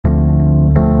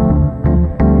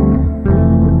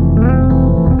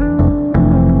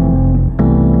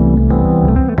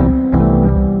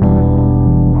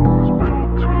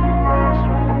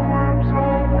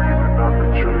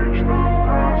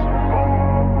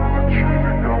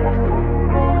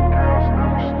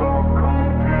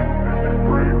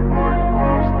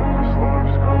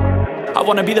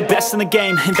wanna be the best in the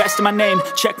game, invest in my name,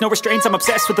 check no restraints, I'm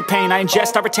obsessed with the pain. I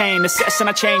ingest, I retain, assess and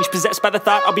I change, possessed by the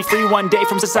thought I'll be free one day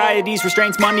from society's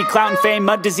restraints. Money, clout and fame,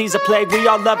 mud, disease, a plague. We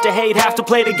all love to hate, have to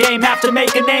play the game, have to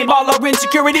make a name. All our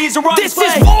insecurities are on display.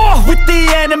 This is war with the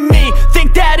enemy,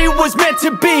 think that it was meant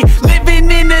to be.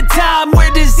 Living in a time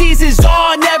where disease is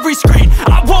on every screen.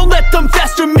 I won't let them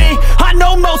fester me, I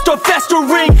know most are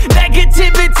festering.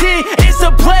 Negativity is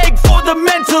a plague for the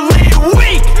mentally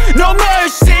weak. No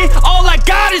mercy, all I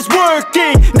got is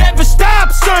working. Never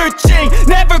stop searching,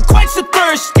 never quench the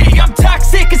thirsty. I'm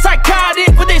toxic and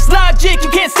psychotic, with this logic you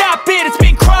can't stop it. It's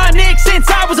been chronic since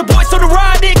I was a boy, so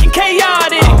neurotic and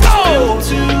chaotic. Built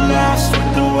to last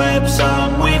with the webs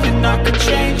I'm weaving. I could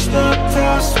change the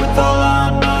past with all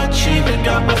I'm achieving.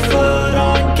 Got my foot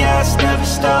on gas, never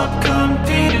stop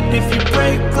competing. If you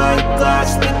break like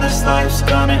glass, then this life's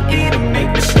gonna eat 'em.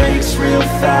 Make mistakes real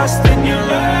fast, then you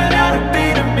learn how to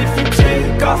beat 'em. If you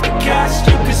take off the cast,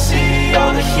 you can see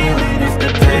all the healing. If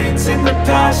the pain's in the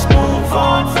past, move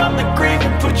on from the grave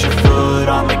and put your foot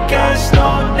on the gas.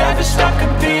 No, never stop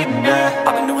competing, yeah.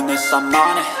 I've been doing this, I'm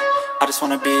on it. I just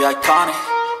wanna be iconic.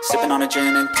 Sipping on a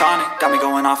gin and tonic, got me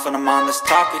going off when I'm on this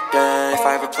topic, yeah. If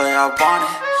I ever play, I want it.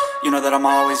 You know that I'm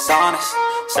always honest.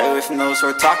 Stay away from those who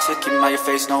are toxic, keep them out your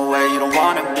face, no way, you don't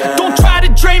want them, yeah. Don't try to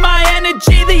drain my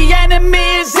energy, the enemy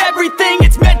is everything.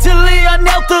 It's mentally,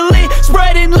 unhealthily,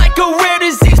 spreading like a rare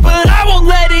disease. But I won't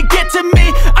let it get to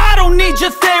me, I don't need your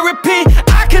therapy.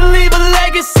 I can leave a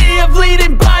legacy of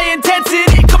leading by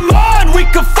intensity. Come on, we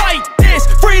can fight this,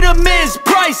 freedom is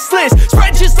priceless.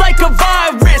 Spread just like a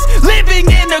virus, living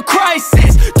in a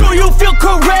crisis. Do you feel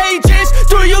courageous?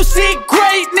 Do you seek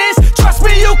greatness? Trust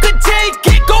me, you can take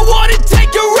it, go on and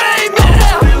take your aim, yeah. I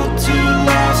was built to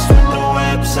last with the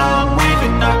webs I'm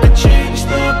weaving. I could change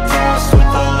the past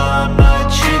with all I'm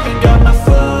achieving. Got my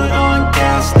foot on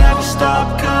gas, never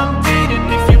stop competing.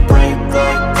 If you break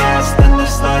like glass, then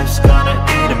this life's gonna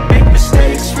eat 'em. Make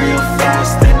mistakes real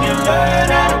fast, then you learn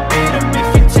how to beat 'em. If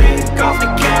you take off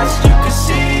the cast, you can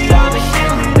see all the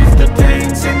healing. If the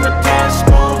pain's in the past,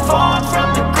 move on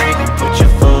from the grave and put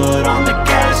your foot on the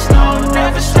gas. No,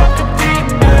 never stop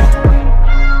competing, yeah.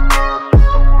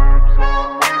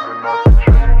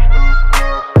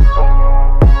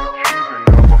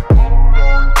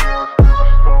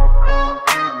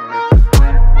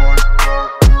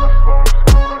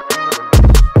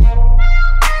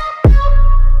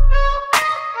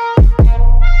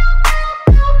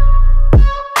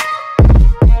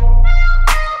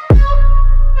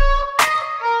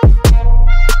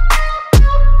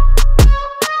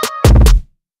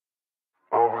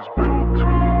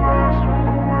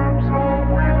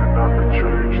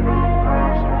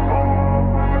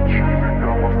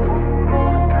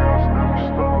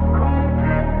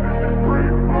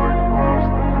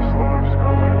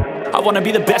 I wanna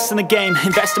be the best in the game,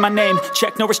 invest in my name,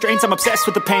 check no restraints, I'm obsessed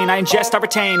with the pain. I ingest, I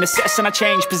retain, assess and I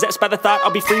change, possessed by the thought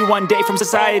I'll be free one day from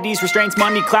society's restraints.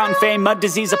 Money, clout and fame, mud,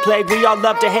 disease, a plague. We all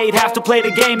love to hate, have to play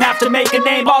the game, have to make a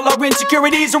name. All our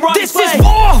insecurities are on display. This is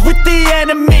war with the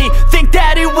enemy, think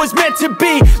that it was meant to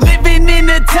be. Living in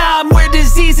a time where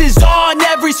disease is on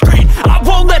every screen. I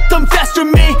won't let them fester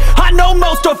me, I know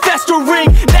most are festering.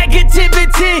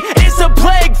 Negativity is a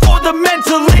plague for the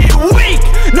mentally weak.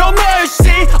 No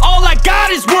mercy, all I got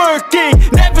is working.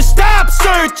 Never stop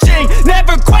searching,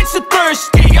 never quench the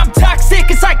thirsty. I'm toxic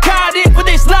and psychotic, with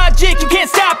this logic you can't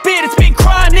stop it. It's been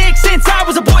chronic since I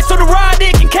was a boy, so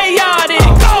neurotic and chaotic.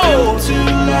 Built to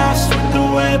last with the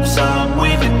webs I'm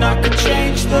weaving. I could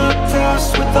change the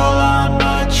past with all I'm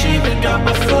achieving. Got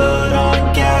my foot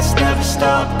on gas, never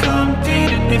stop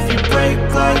competing. If you break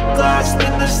like glass,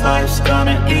 then this life's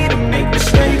gonna eat 'em. Make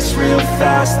mistakes real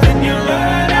fast, then you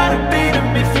learn how to beat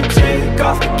 'em. If you take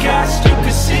off the cast, you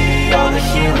can see all the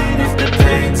healing. If the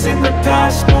pain's in the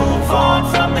past, move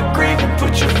on from the grave and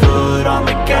put your foot on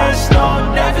the gas.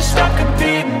 No, never stop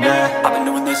competing, yeah. I've been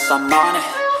doing this, I'm on it.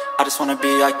 I just wanna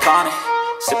be iconic.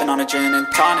 Sipping on a gin and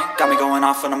tonic, got me going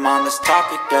off when I'm on this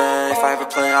topic, yeah. If I ever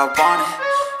play, I want it.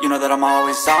 You know that I'm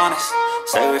always honest.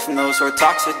 Stay away from those who are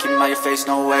toxic, keep them out your face,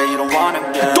 no way, you don't want them,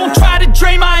 yeah. Don't try to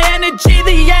drain my energy,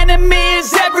 the enemy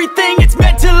is everything. It's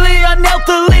mentally,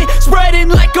 unhealthily, spreading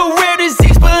like a rare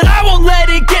disease. But I won't let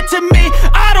it get to me,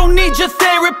 I don't need your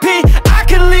therapy. I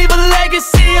can leave a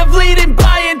legacy of leading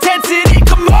by intensity.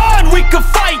 Come on, we can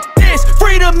fight this,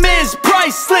 freedom is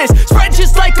priceless. Spread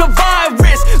just like a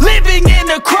virus, living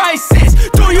in a crisis.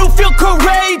 Do you feel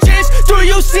courageous? Do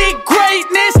you seek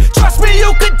greatness? Trust me,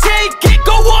 you can take it,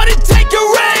 go on and take your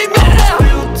aim, yeah. I was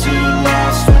built to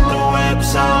last with the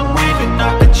webs I'm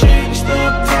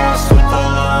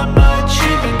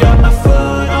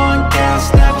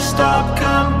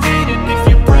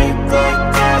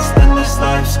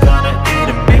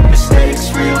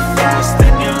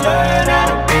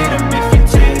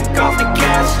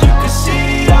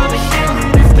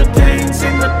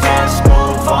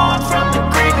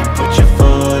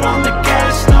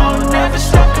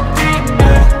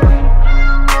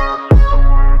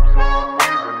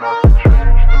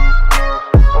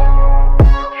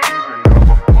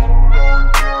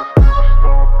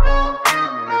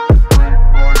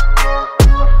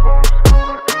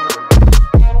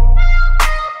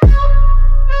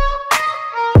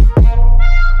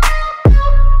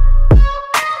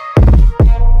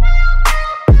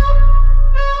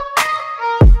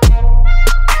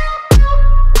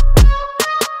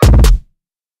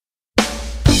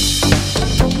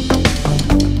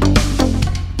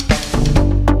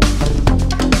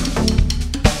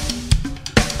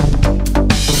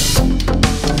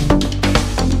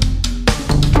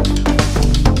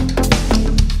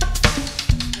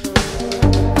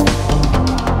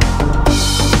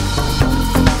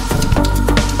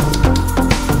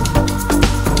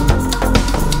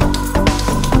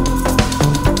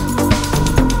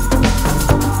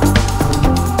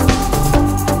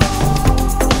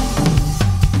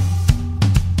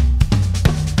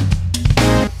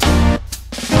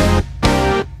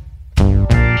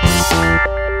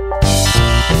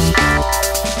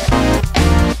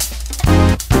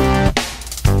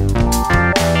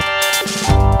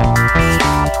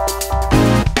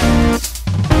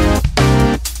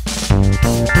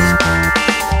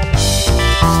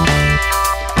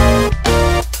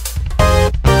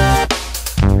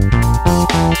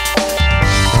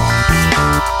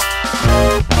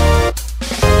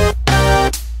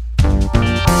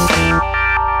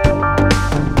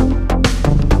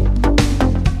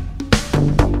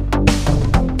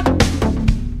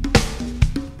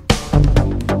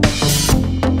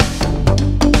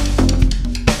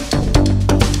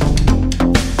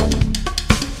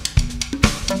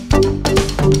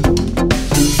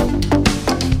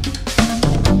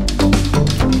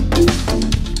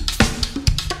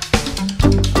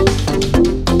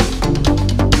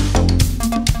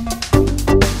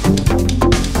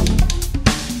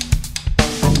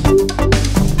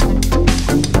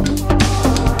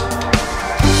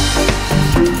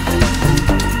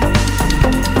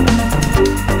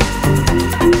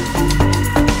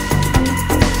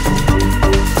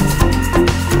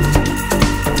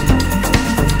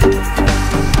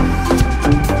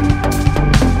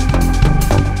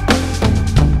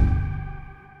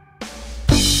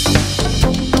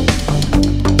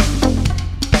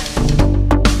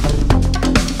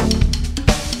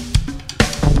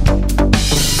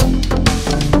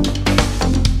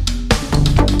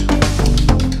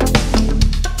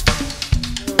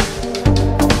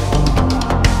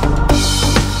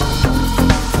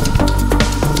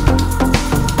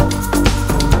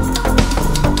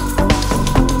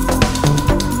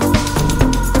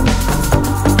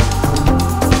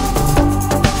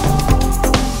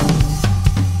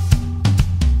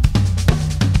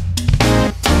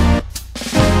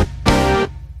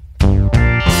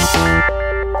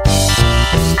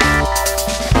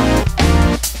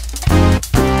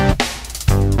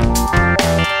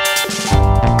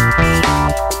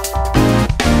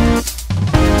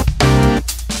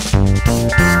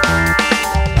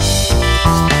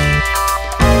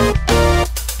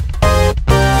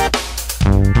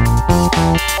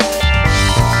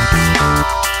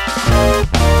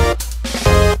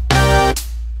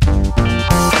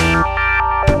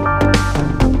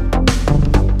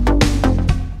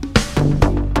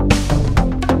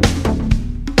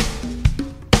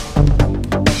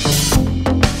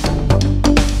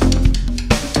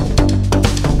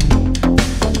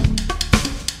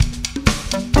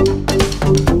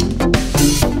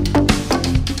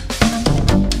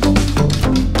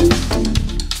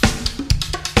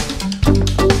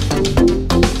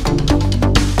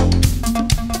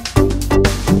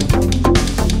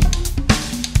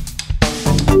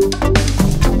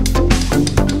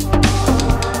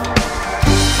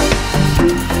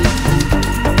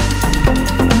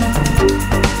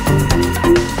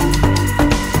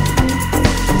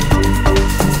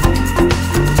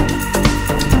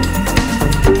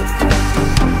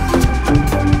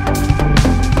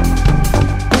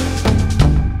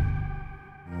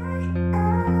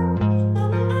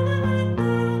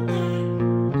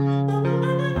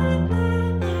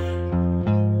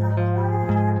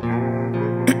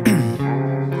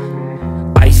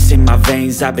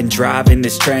veins, I've been driving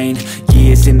this train.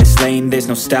 Years in this lane, there's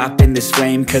no stopping this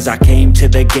flame. Cause I came to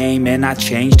the game and I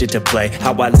changed it to play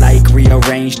how I like,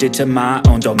 rearranged it to my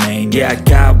own domain. Yeah, I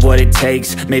got what it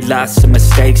takes, made lots of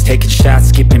mistakes, taking shots,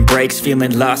 skipping breaks,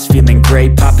 feeling lost, feeling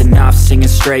great, popping off, singing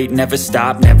straight, never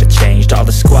stopped, never changed. All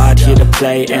the squad here to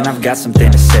play, and I've got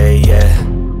something to say, yeah.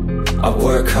 I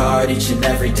work hard each and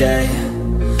every day,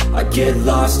 I get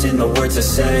lost in the words I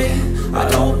say. I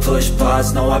don't push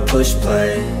pause, no, I push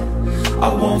play.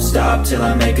 I won't stop till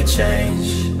I make a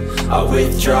change. I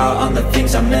withdraw on the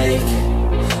things I make.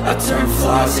 I turn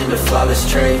flaws into flawless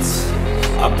traits.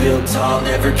 I build tall,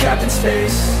 never capped in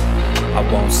space. I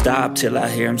won't stop till I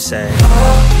hear him say, oh,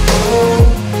 oh,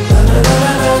 la, la, la,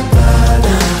 la, la,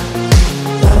 la,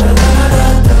 la, la, la, la, la,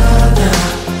 la, la.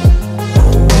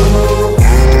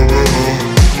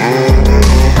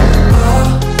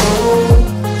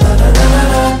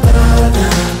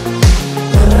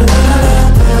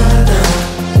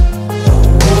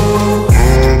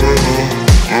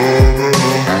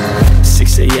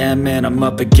 And I'm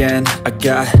up again. I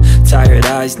got tired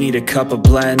eyes, need a cup of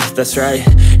blend. That's right,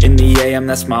 in the AM,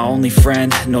 that's my only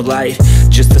friend. No light,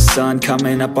 just the sun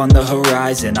coming up on the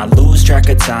horizon. I lose track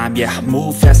of time, yeah, I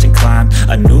move fast and climb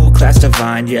a new class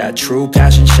divine, yeah, true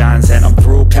passion shines. And I'm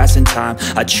through passing time,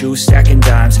 I choose stacking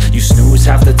dimes. You snooze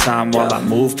half the time while I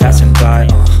move passing by.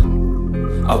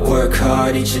 I work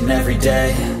hard each and every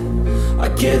day, I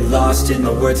get lost in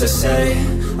the words I say.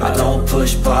 I don't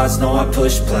push pause, no, I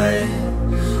push play.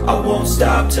 I won't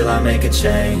stop till I make a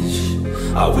change.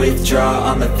 I withdraw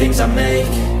on the things I make.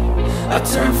 I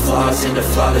turn flaws into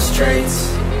flawless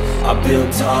traits. I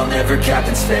build tall, never capped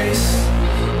in space.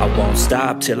 I won't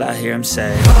stop till I hear him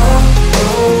say, oh,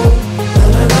 oh,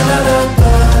 la, la, la, la,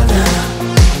 la, la,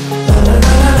 la, la,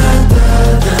 la, la,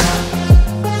 la, la.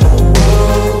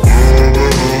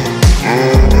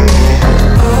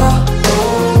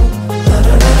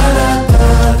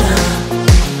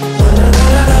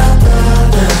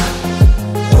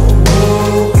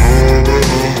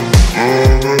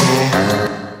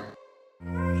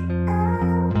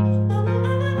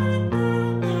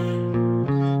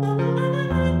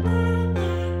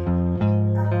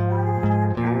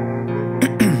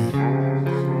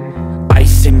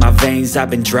 I've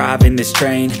been driving this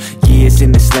train, years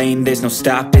in this lane, there's no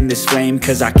stopping this flame.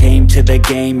 Cause I came to the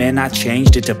game and I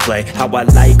changed it to play how I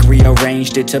like,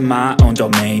 rearranged it to my own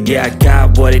domain. Yeah, I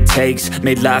got what it takes,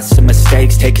 made lots of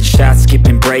mistakes, taking shots,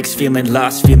 skipping breaks, feeling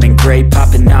lost, feeling great,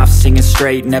 popping off, singing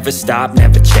straight, never stopped,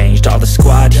 never changed. All the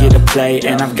squad here to play,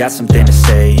 and I've got something to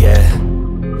say, yeah.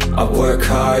 I work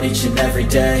hard each and every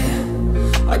day,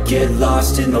 I get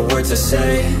lost in the words I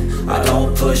say. I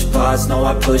don't push pause, no,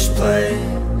 I push play.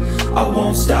 I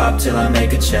won't stop till I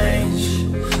make a change.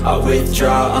 I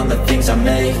withdraw on the things I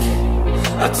make.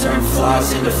 I turn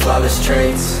flaws into flawless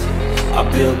traits. I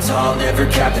build tall, never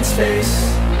capped in space.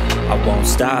 I won't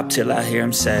stop till I hear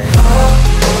him say, oh,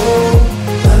 oh,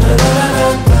 la, la, la, la,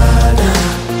 la, la,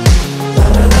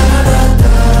 la, la, la, la,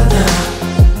 la, la.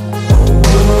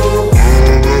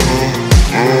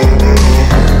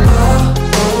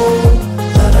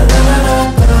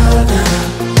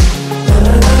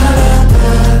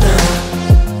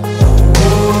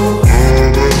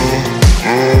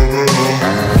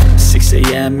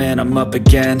 Man, I'm up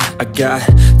again. I got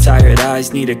tired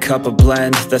eyes, need a cup of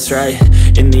blend. That's right,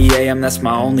 in the AM, that's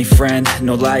my only friend.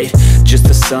 No light, just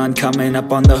the sun coming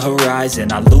up on the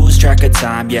horizon. I lose track of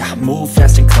time, yeah, I move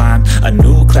fast and climb a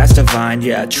new class divine,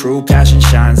 yeah, true passion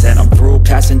shines. And I'm through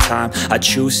passing time, I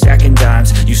choose stacking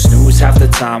dimes. You snooze half the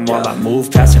time while I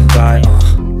move passing by.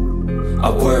 I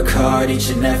work hard each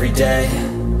and every day,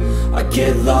 I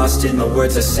get lost in the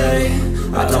words I say.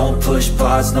 I don't push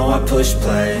pause, no, I push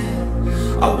play.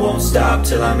 I won't stop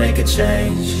till I make a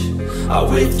change. I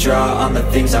withdraw on the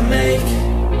things I make.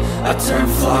 I turn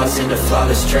flaws into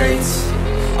flawless traits.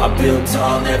 I build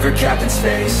tall, never capped in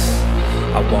space.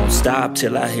 I won't stop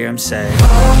till I hear him say,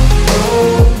 oh,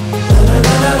 oh, la,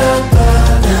 la, la, la, la.